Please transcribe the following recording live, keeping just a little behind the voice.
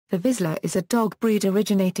The Vizsla is a dog breed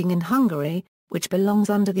originating in Hungary, which belongs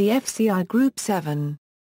under the FCI Group 7.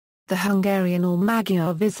 The Hungarian or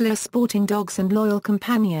Magyar Vizsla are sporting dogs and loyal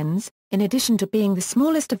companions, in addition to being the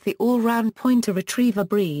smallest of the all-round pointer retriever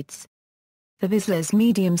breeds. The Vizsla's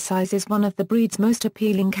medium size is one of the breed's most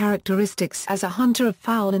appealing characteristics as a hunter of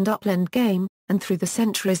fowl and upland game, and through the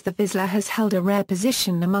centuries the Vizsla has held a rare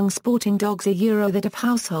position among sporting dogs that of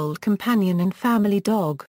household companion and family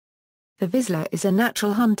dog. The Vizsla is a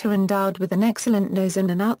natural hunter endowed with an excellent nose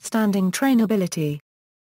and an outstanding trainability.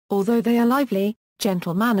 Although they are lively,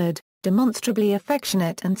 gentle-mannered, demonstrably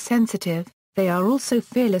affectionate and sensitive, they are also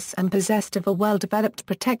fearless and possessed of a well-developed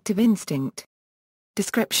protective instinct.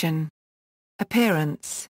 Description.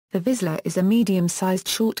 Appearance. The Vizsla is a medium-sized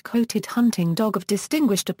short-coated hunting dog of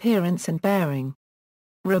distinguished appearance and bearing.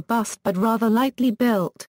 Robust but rather lightly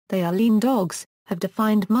built, they are lean dogs, have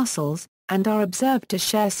defined muscles, and are observed to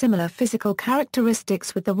share similar physical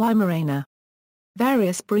characteristics with the Weimaraner.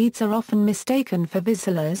 Various breeds are often mistaken for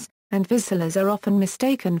Vizslas, and Vizslas are often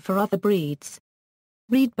mistaken for other breeds.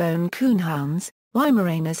 Reedbone Coonhounds,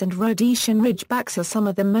 Weimaraners and Rhodesian Ridgebacks are some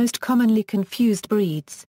of the most commonly confused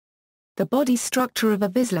breeds. The body structure of a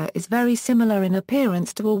Vizsla is very similar in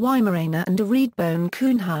appearance to a Weimaraner and a Reedbone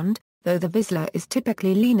Coonhound, though the Vizsla is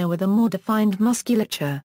typically leaner with a more defined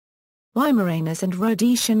musculature. Weimaraners and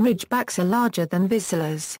Rhodesian Ridgebacks are larger than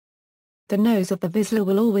Vizslas. The nose of the Vizsla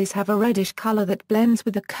will always have a reddish color that blends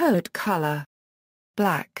with the coat color.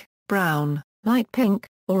 Black, brown, light pink,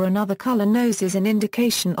 or another color nose is an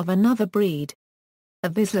indication of another breed. A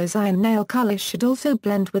Vizsla's iron nail color should also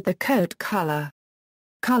blend with the coat color.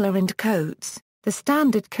 Color and coats. The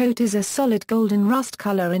standard coat is a solid golden rust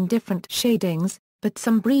color in different shadings, but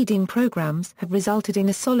some breeding programs have resulted in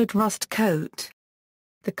a solid rust coat.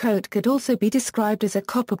 The coat could also be described as a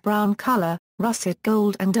copper-brown color, russet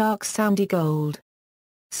gold and dark sandy gold.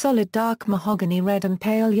 Solid dark mahogany red and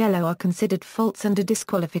pale yellow are considered faults and a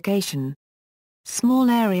disqualification. Small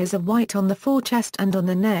areas of white on the forechest and on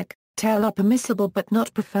the neck, tail are permissible but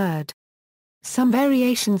not preferred. Some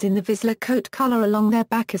variations in the Vizsla coat color along their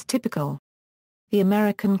back is typical. The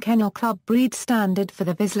American Kennel Club breed standard for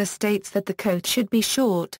the Vizsla states that the coat should be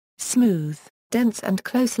short, smooth, dense and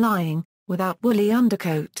close-lying, without woolly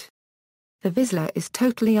undercoat. The Vizsla is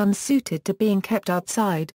totally unsuited to being kept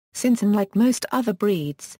outside, since unlike most other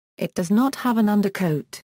breeds, it does not have an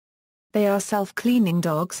undercoat. They are self-cleaning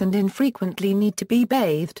dogs and infrequently need to be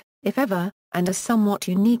bathed, if ever, and are somewhat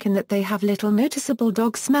unique in that they have little noticeable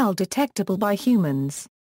dog smell detectable by humans.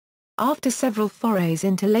 After several forays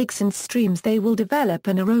into lakes and streams they will develop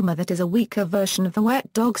an aroma that is a weaker version of the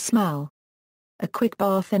wet dog smell. A quick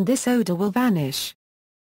bath and this odor will vanish.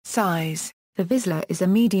 Size. The Vizsla is a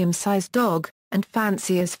medium-sized dog, and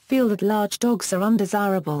fanciers feel that large dogs are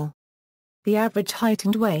undesirable. The average height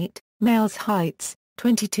and weight, males' heights,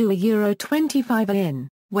 22 25 in,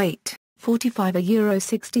 weight, 45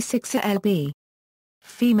 66 lb.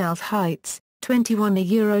 Females' heights,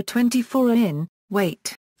 21 24 in,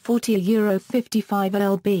 weight, 40 55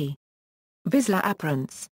 lb. Vizsla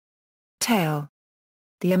appearance. Tail.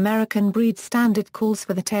 The American breed standard calls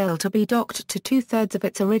for the tail to be docked to 2/3 of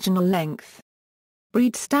its original length.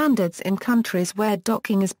 Breed standards in countries where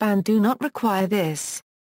docking is banned do not require this.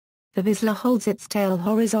 The Vizsla holds its tail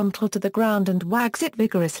horizontal to the ground and wags it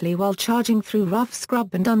vigorously while charging through rough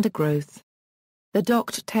scrub and undergrowth. The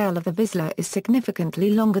docked tail of the Vizsla is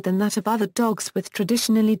significantly longer than that of other dogs with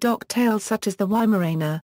traditionally docked tails such as the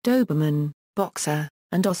Weimaraner, Doberman, Boxer,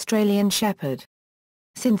 and Australian Shepherd.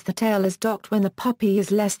 Since the tail is docked when the puppy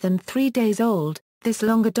is less than 3 days old, this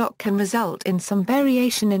longer dock can result in some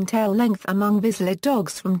variation in tail length among Vizsla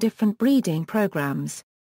dogs from different breeding programs.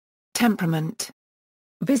 Temperament.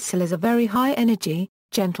 Vizslas are very high energy,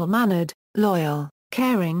 gentle-mannered, loyal,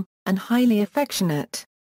 caring, and highly affectionate.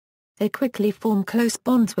 They quickly form close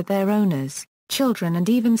bonds with their owners, children and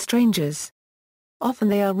even strangers. Often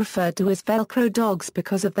they are referred to as Velcro dogs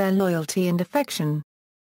because of their loyalty and affection.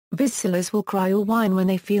 Vizslas will cry or whine when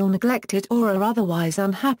they feel neglected or are otherwise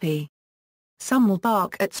unhappy. Some will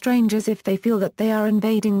bark at strangers if they feel that they are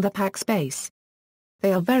invading the pack space.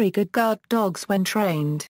 They are very good guard dogs when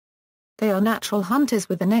trained. They are natural hunters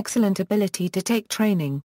with an excellent ability to take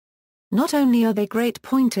training. Not only are they great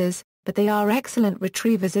pointers, but they are excellent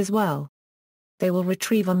retrievers as well. They will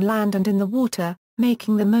retrieve on land and in the water,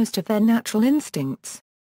 making the most of their natural instincts.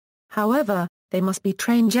 However, they must be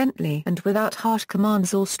trained gently and without harsh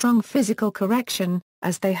commands or strong physical correction,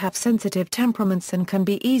 as they have sensitive temperaments and can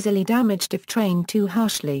be easily damaged if trained too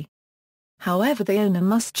harshly. However, the owner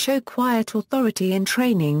must show quiet authority in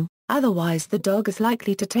training, otherwise the dog is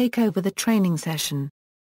likely to take over the training session.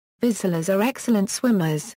 Vizslas are excellent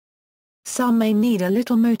swimmers, Some may need a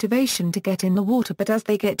little motivation to get in the water, but as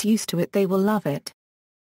they get used to it they will love it.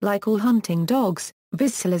 Like all hunting dogs,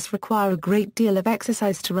 Vizslas require a great deal of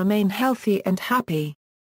exercise to remain healthy and happy.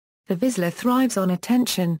 The Vizsla thrives on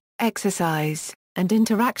attention, exercise, and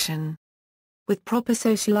interaction. With proper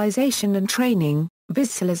socialization and training,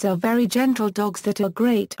 Vizslas are very gentle dogs that are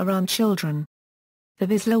great around children. The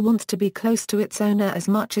Vizsla wants to be close to its owner as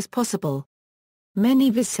much as possible. Many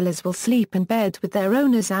Vizslas will sleep in bed with their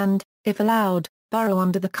owners and, if allowed, burrow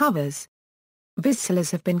under the covers.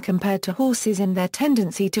 Vizslas have been compared to horses in their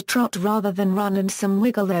tendency to trot rather than run, and some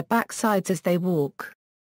wiggle their backsides as they walk.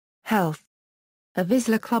 Health. A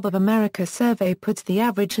Vizsla Club of America survey puts the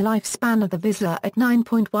average lifespan of the Vizsla at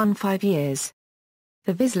 9.15 years.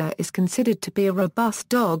 The Vizsla is considered to be a robust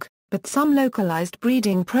dog, but some localized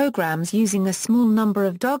breeding programs using a small number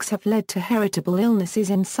of dogs have led to heritable illnesses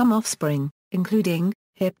in some offspring, including,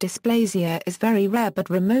 hip dysplasia is very rare but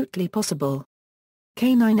remotely possible.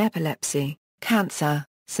 Canine epilepsy, cancer,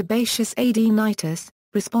 sebaceous adenitis.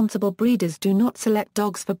 Responsible breeders do not select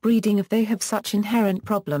dogs for breeding if they have such inherent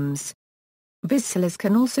problems. Vizslas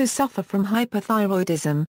can also suffer from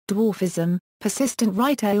hypothyroidism, dwarfism, persistent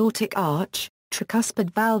right aortic arch,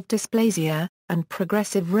 tricuspid valve dysplasia, and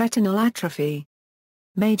progressive retinal atrophy.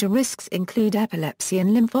 Major risks include epilepsy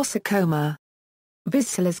and lymphosarcoma.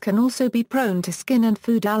 Vizslas can also be prone to skin and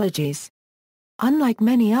food allergies. Unlike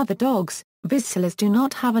many other dogs, Vizslas do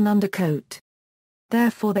not have an undercoat.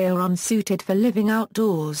 Therefore they are unsuited for living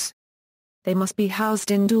outdoors. They must be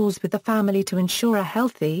housed indoors with the family to ensure a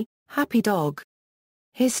healthy, happy dog.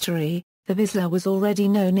 History. The Vizsla was already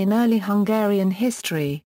known in early Hungarian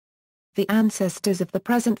history. The ancestors of the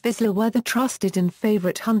present Vizsla were the trusted and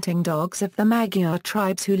favorite hunting dogs of the Magyar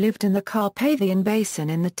tribes who lived in the Carpathian Basin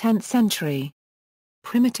in the 10th century.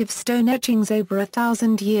 Primitive stone etchings over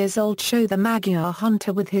 1,000 years old show the Magyar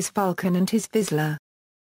hunter with his falcon and his Vizsla.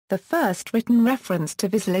 The first written reference to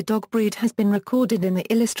Vizsla dog breed has been recorded in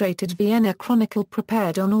the illustrated Vienna Chronicle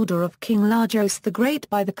prepared on order of King Lajos the Great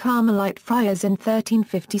by the Carmelite friars in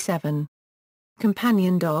 1357.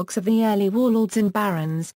 Companion dogs of the early warlords and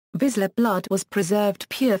barons, Vizsla blood was preserved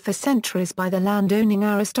pure for centuries by the land-owning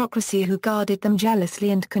aristocracy who guarded them jealously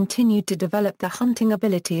and continued to develop the hunting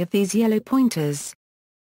ability of these yellow pointers.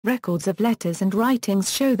 Records of letters and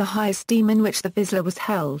writings show the high esteem in which the Vizsla was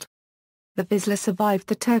held. The Vizsla survived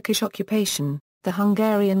the Turkish occupation, the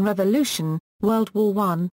Hungarian Revolution, World War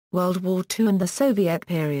I, World War II and the Soviet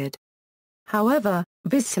period. However,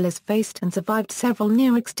 Vizslas faced and survived several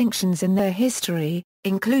near extinctions in their history,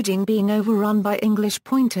 including being overrun by English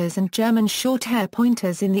pointers and German short-hair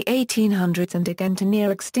pointers in the 1800s and again to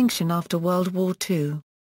near extinction after World War II.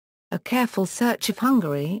 A careful search of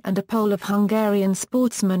Hungary and a poll of Hungarian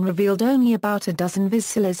sportsmen revealed only about a dozen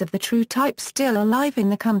Vizslas of the true type still alive in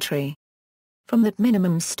the country. From that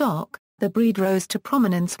minimum stock, the breed rose to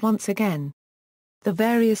prominence once again. The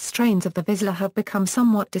various strains of the Vizsla have become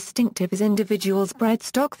somewhat distinctive as individuals bred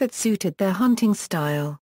stock that suited their hunting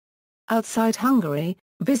style. Outside Hungary,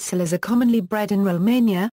 Vizslas are commonly bred in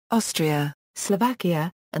Romania, Austria,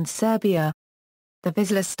 Slovakia, and Serbia. The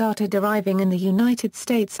Vizsla started arriving in the United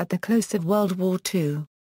States at the close of World War II.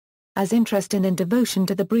 As interest in and devotion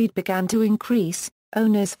to the breed began to increase,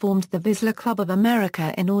 owners formed the Vizsla Club of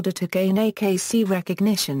America in order to gain AKC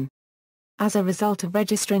recognition. As a result of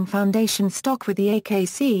registering foundation stock with the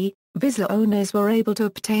AKC, Vizsla owners were able to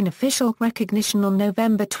obtain official recognition on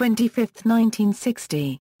November 25,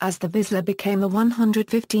 1960, as the Vizsla became the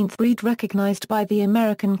 115th breed recognized by the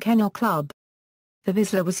American Kennel Club. The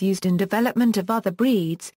Vizsla was used in development of other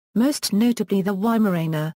breeds, most notably the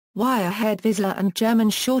Weimaraner, wire-haired Vizsla and German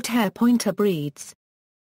short-hair pointer breeds.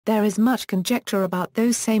 There is much conjecture about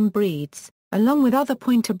those same breeds, along with other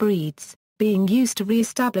pointer breeds, being used to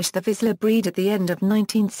re-establish the Vizsla breed at the end of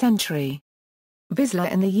 19th century.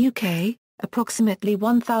 Vizsla in the UK, approximately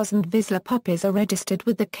 1,000 Vizsla puppies are registered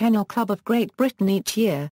with the Kennel Club of Great Britain each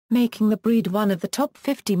year, making the breed one of the top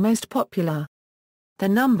 50 most popular. The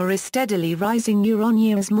number is steadily rising year on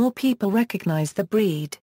year as more people recognise the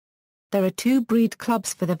breed. There are two breed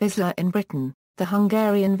clubs for the Vizsla in Britain, the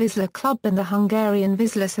Hungarian Vizsla Club and the Hungarian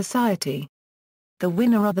Vizsla Society. The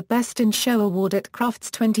winner of the Best in Show award at Crufts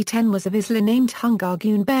 2010 was a Vizsla named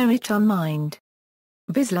Hungarian Berich Unmind.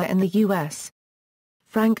 Vizsla in the U.S.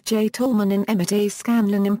 Frank J. Tolman and Emmett A.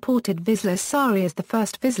 Scanlon imported Vizsla Sari as the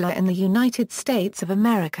first Vizsla in the United States of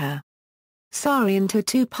America. Sari and her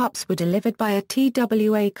two pups were delivered by a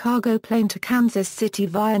TWA cargo plane to Kansas City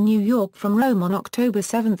via New York from Rome on October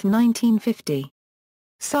 7, 1950.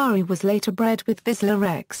 Sari was later bred with Vizsla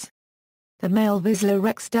Rex. The male Vizsla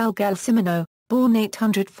Rex del Gelsimino, born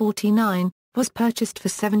 849, was purchased for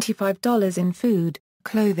 $75 in food,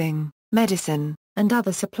 clothing, medicine, and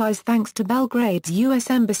other supplies thanks to Belgrade's U.S.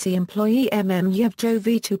 Embassy employee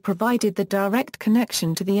Jevjovic, who provided the direct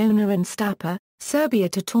connection to the owner in Stapa, Serbia,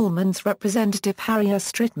 to Tallman's representative Harry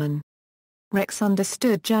Stritman. Rex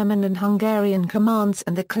understood German and Hungarian commands,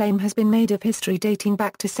 and the claim has been made of history dating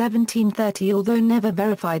back to 1730, although never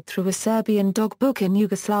verified through a Serbian dog book in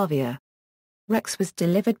Yugoslavia. Rex was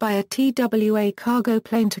delivered by a TWA cargo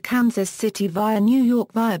plane to Kansas City via New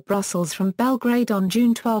York via Brussels from Belgrade on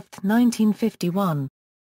June 12, 1951.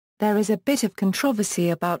 There is a bit of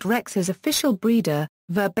controversy about Rex's official breeder.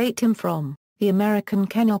 Verbatim from the American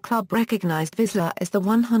Kennel Club recognized Vizsla as the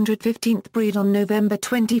 115th breed on November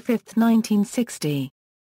 25, 1960.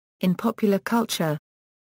 In popular culture,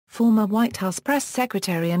 former White House press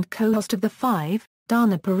secretary and co-host of The Five,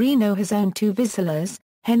 Dana Perino, has owned two Vizslas,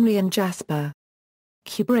 Henry and Jasper.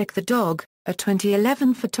 Kubrick the Dog, a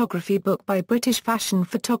 2011 photography book by British fashion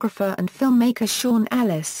photographer and filmmaker Sean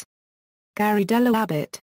Ellis. Gary Dello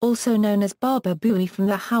Abbott, also known as Baba Booey from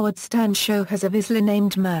The Howard Stern Show, has a Vizsla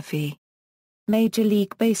named Murphy. Major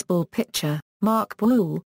League Baseball pitcher Mark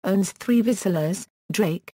Boole owns three Vizslas,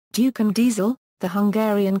 Drake, Duke and Diesel, the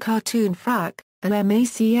Hungarian cartoon Frak,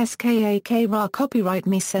 OMACSKAK copyright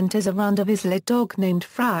me centers around a Vizsla dog named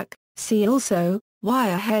Frak. See also,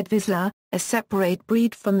 Wire-haired Vizsla, a separate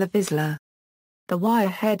breed from the Vizsla. The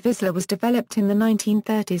wire-haired Vizsla was developed in the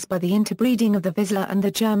 1930s by the interbreeding of the Vizsla and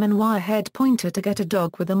the German wire-haired pointer to get a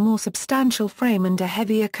dog with a more substantial frame and a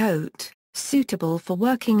heavier coat, suitable for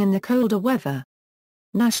working in the colder weather.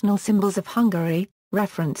 National symbols of Hungary,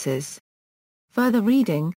 references. Further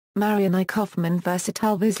reading, Marian I. Kaufman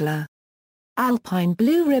Versatile Vizsla. Alpine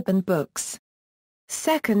Blue Ribbon Books.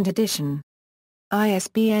 2nd edition.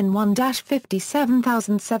 ISBN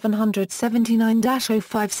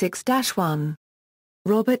 1-57779-056-1.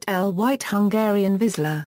 Robert L. White Hungarian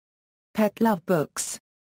Vizsla. Pet Love Books.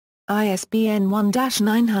 ISBN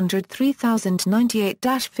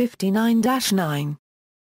 1-903098-59-9.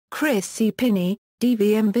 Chris C. Pinney,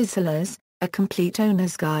 DVM Vizslas, A Complete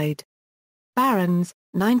Owner's Guide. Barron's,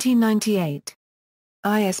 1998.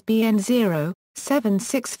 ISBN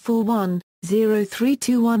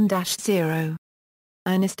 0-7641-0321-0.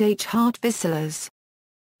 Ernest H. Hart Vizslas.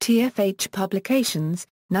 TFH Publications,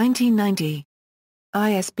 1990.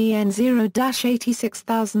 ISBN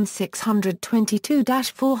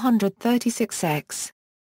 0-86622-436-X.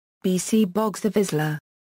 B.C. Boggs The Vizsla.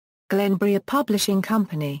 Glenbria Publishing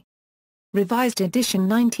Company. Revised edition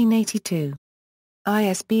 1982.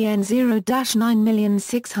 ISBN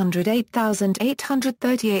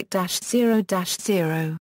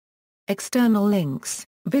 0-9608838-0-0. External links,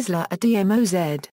 Vizsla at DMOZ.